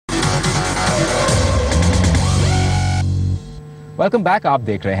Welcome back. आप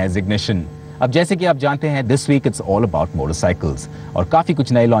देख रहे हैं जिग्निशन। अब जैसे कि आप जानते हैं, this week it's all about motorcycles और काफ़ी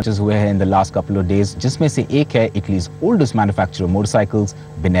कुछ नए लॉन्चेस हुए हैं in the last couple of days, जिसमें से एक है Italy's oldest manufacturer motorcycles,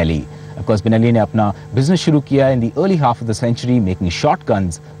 Benelli. Of course, Benelli ने अपना बिजनेस शुरू किया in the early half of the century, making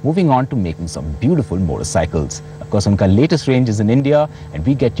shotguns, moving on to making some beautiful motorcycles. Of course, उनका latest range is in India,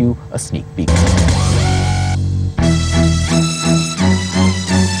 and we get you a sneak peek.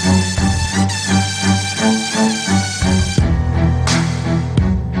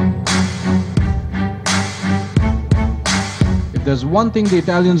 If there's one thing the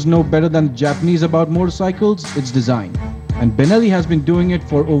Italians know better than the Japanese about motorcycles, it's design. And Benelli has been doing it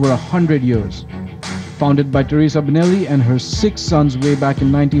for over 100 years. Founded by Teresa Benelli and her 6 sons way back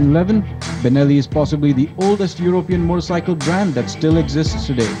in 1911, Benelli is possibly the oldest European motorcycle brand that still exists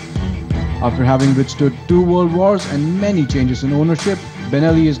today. After having withstood 2 world wars and many changes in ownership,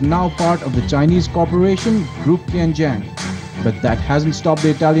 Benelli is now part of the Chinese corporation Group Tianjiang. But that hasn't stopped the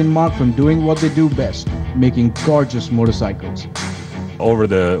Italian mark from doing what they do best, making gorgeous motorcycles. Over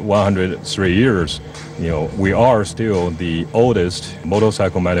the 103 years, we are still the oldest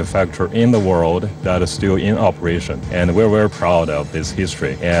motorcycle manufacturer in the world that is still in operation. And we're very proud of this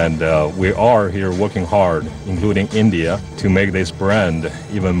history. And we are here working hard, including India, to make this brand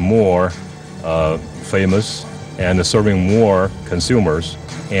even more famous and serving more consumers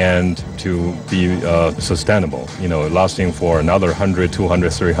and to be sustainable, lasting for another 100,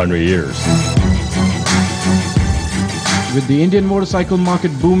 200, 300 years. With the Indian motorcycle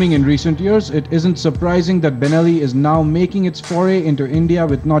market booming in recent years, it isn't surprising that Benelli is now making its foray into India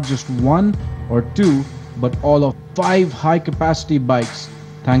with not just 1 or 2, but all of 5 high-capacity bikes,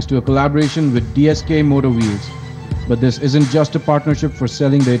 thanks to a collaboration with DSK Motor Wheels. But this isn't just a partnership for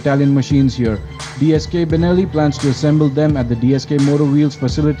selling the Italian machines here. DSK Benelli plans to assemble them at the DSK Motor Wheels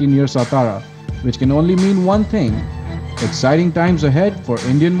facility near Satara, which can only mean one thing: exciting times ahead for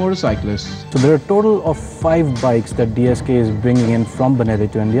Indian motorcyclists. So there are a total of 5 bikes that DSK is bringing in from Benelli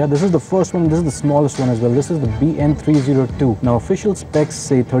to India. This is the first one, this is the smallest one as well. This is the BN302. Now official specs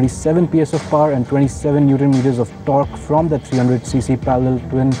say 37 PS of power and 27 Newton meters of torque from the 300cc parallel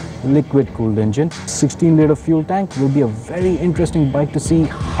twin liquid cooled engine. 16-liter fuel tank will be a very interesting bike to see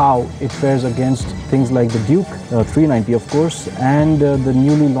how it fares against things like the Duke 390 of course, and the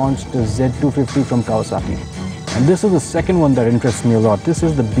newly launched Z250 from Kawasaki. And this is the second one that interests me a lot. This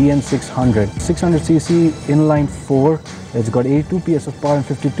is the BN600. 600cc inline 4. It's got 82 PS of power and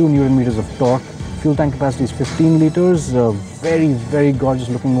 52 Newton meters of torque. Fuel tank capacity is 15 liters. Very, very gorgeous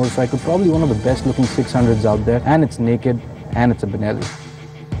looking motorcycle. Probably one of the best looking 600s out there. And it's naked and it's a Benelli.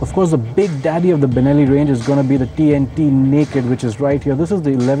 Of course, the big daddy of the Benelli range is going to be the TNT Naked, which is right here. This is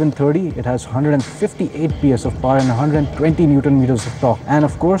the 1130. It has 158 PS of power and 120 Newton meters of torque. And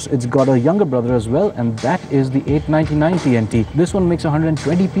of course, it's got a younger brother as well, and that is the 899 TNT. This one makes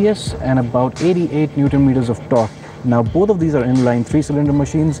 120 PS and about 88 Newton meters of torque. Now, both of these are inline 3-cylinder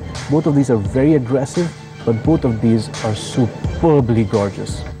machines. Both of these are very aggressive, but both of these are superbly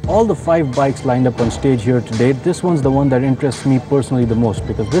gorgeous. All the 5 bikes lined up on stage here today, this one's the one that interests me personally the most,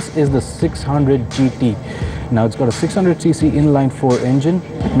 because this is the 600 GT. Now it's got a 600cc inline 4 engine.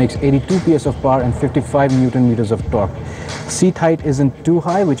 It makes 82 PS of power and 55 Newton meters of torque. Seat height isn't too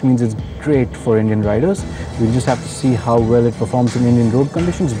high, which means it's great for Indian riders. We'll just have to see how well it performs in Indian road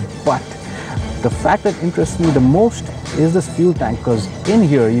conditions. But the fact that interests me the most is this fuel tank, because in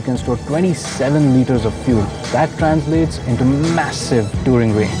here you can store 27 liters of fuel. That translates into massive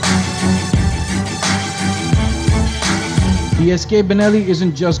touring range. DSK Benelli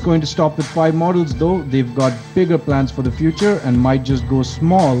isn't just going to stop with 5 models though. They've got bigger plans for the future and might just go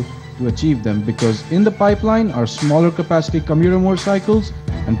small to achieve them, because in the pipeline are smaller capacity commuter motorcycles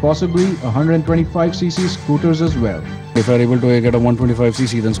and possibly 125cc scooters as well. If we're able to get a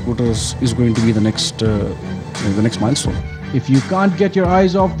 125cc, then scooters is going to be the next milestone. If you can't get your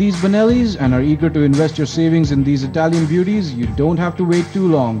eyes off these Benellis and are eager to invest your savings in these Italian beauties, you don't have to wait too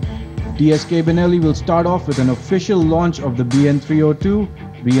long. DSK Benelli will start off with an official launch of the BN302,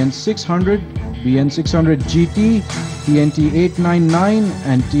 BN600, BN600 GT, TNT 899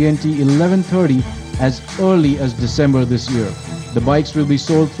 and TNT 1130 as early as December this year. The bikes will be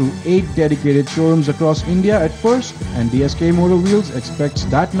sold through 8 dedicated showrooms across India at first, and DSK Motor Wheels expects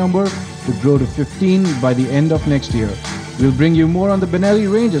that number to grow to 15 by the end of next year. We'll bring you more on the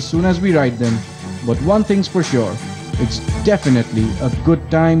Benelli range as soon as we ride them. But one thing's for sure, it's definitely a good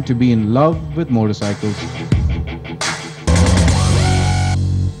time to be in love with motorcycles.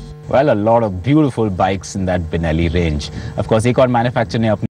 Well, a lot of beautiful bikes in that Benelli range. Of course, एक और manufacturer ने अपनी